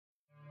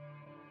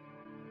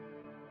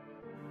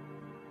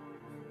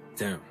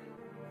Damn.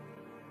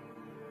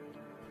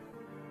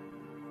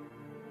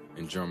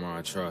 In drama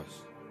I trust.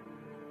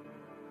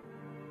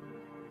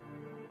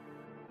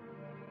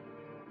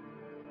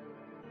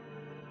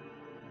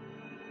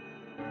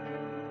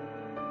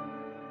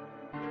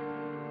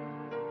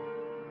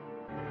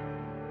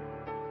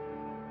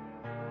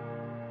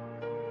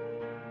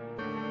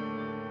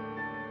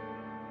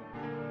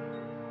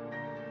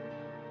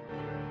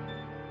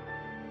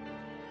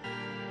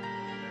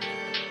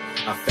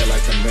 I feel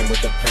like the man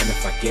with the pen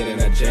if I get in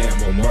a jam.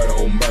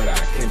 Oh murder,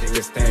 I can't take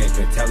this stand.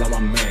 Can tell I'm a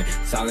man,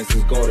 silence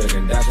is golden,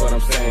 and that's what I'm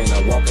saying.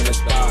 I walk in the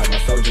sky, my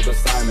soldiers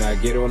beside me. I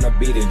get on the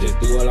beat and just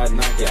do it like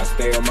Nike. I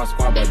stay on my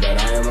squad, but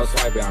I am no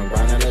swiper. I'm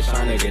grinding and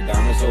shining, get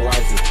diamonds so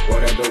icy.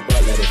 What I do,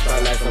 but let it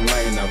start like some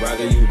rain. I'd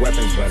rather use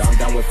weapons, but I'm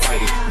down with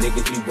fighting.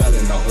 Niggas be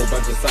welling, a whole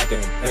bunch of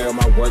psyching. Play on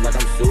my words like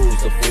I'm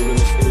Suze, a fool in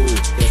the stew.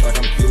 Just like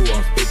I'm Q,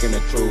 I'm speaking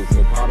the truth.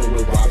 No problem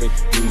with robbing,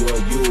 you or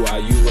you. I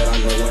use what I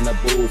know in the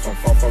booth. I'm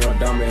far from a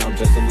dummy, I'm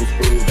just a loose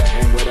screw. The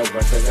hang with a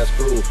versus that's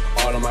true.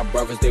 All of my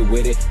brothers, they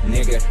with it,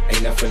 nigga,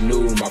 ain't nothing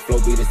new. My flow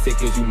be the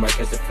sickest, you might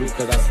catch the flu,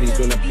 cause I sleep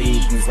on the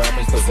beat. These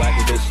rappers so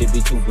wacky, they shit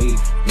be too weak.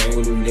 Man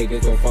with new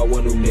niggas, don't fuck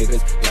with new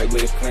niggas. Like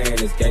with a clan,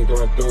 it's gang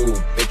throwing through.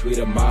 Bitch, we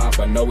the mob,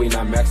 I know we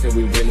not maxing,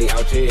 we really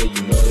out here.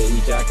 You know that we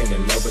jacking,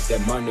 in love with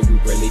that money, we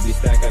really be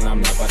stacking.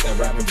 I'm not about that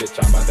rapping, bitch,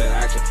 I'm about that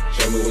action.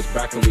 Show me what's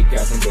brackin', we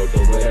got some bro, do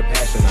with a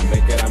passion. I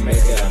make it,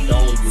 I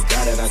don't, you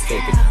got it, I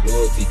take it.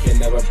 Loyalty can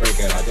never break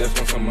it, I just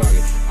want some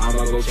money,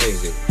 I'ma go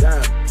chase it.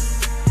 Damn.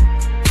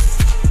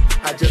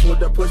 I just want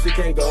the pussy,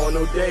 can't go on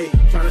no date.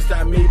 Tryna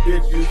stop me,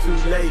 bitch, you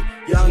too late.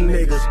 Young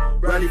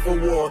niggas, ready for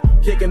war.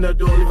 Kicking the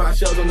door, leave our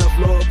shells on the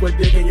floor. Put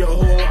dick in your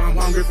whore, I'm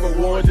hungry for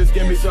war. Just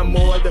give me some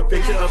more. The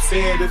picture of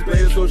sin, this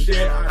blaze is so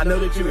shit. I know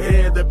that you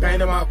hear the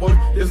pain in my voice.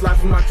 This life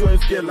is my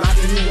choice, get lost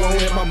and you won't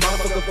hear my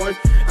motherfucking voice.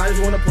 I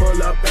just wanna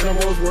pull up in a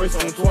Rolls Royce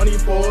on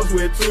 24s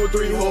with 2 or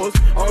 3 hoes.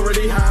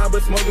 Already high,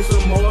 but smoking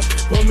some more.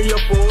 Pull me a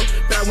 4,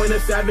 fat when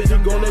it's savage,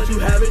 I'm gonna let you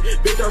have it.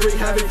 Bitch, I wreak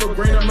havoc for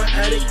grain, I'm an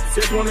addict.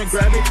 Just wanna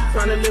grab it,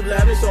 tryna live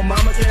lavish so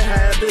mama can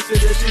have this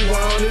shit that she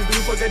want. This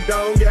dude fucking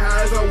don't get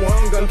high as I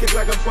want. Gonna kick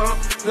like a pump,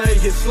 now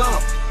you get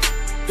slumped.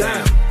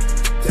 Damn.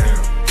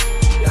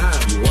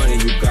 You want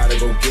it, you gotta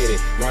go get it.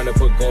 Run to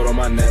put gold on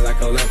my neck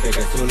like Olympic.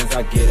 As soon as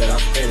I get it, I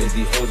spin it.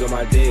 These hoes on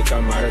my dick,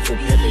 I'm out here for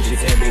pimping. She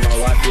can't be my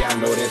wifey, I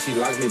know that she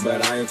likes me,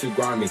 but I ain't too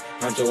grimy.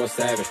 Huncho a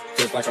savage,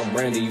 just like I'm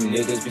Randy. You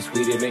niggas be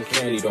sweeter than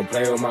candy. Don't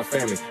play with my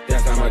family.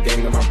 That's not my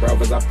gang to my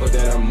brothers. I put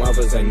that on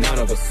mothers, ain't none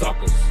of us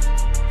suckers.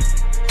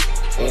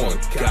 On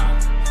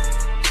God.